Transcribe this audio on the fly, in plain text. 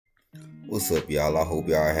What's up, y'all? I hope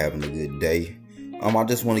y'all are having a good day. I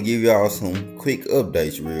just want to give y'all some quick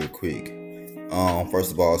updates real quick.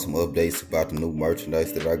 First of all, some updates about the new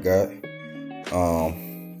merchandise that I got.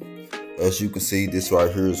 As you can see, this right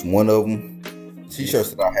here is one of them.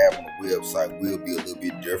 T-shirts that I have on the website will be a little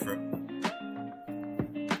bit different.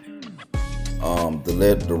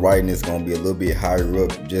 The writing is gonna be a little bit higher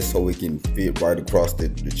up just so it can fit right across the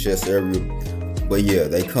chest area. But yeah,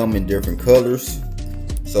 they come in different colors.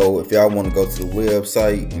 So if y'all want to go to the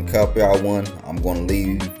website and copy out one, I'm going to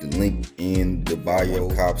leave the link in the bio.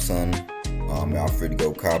 Cop some. Y'all free to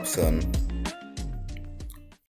go cop some.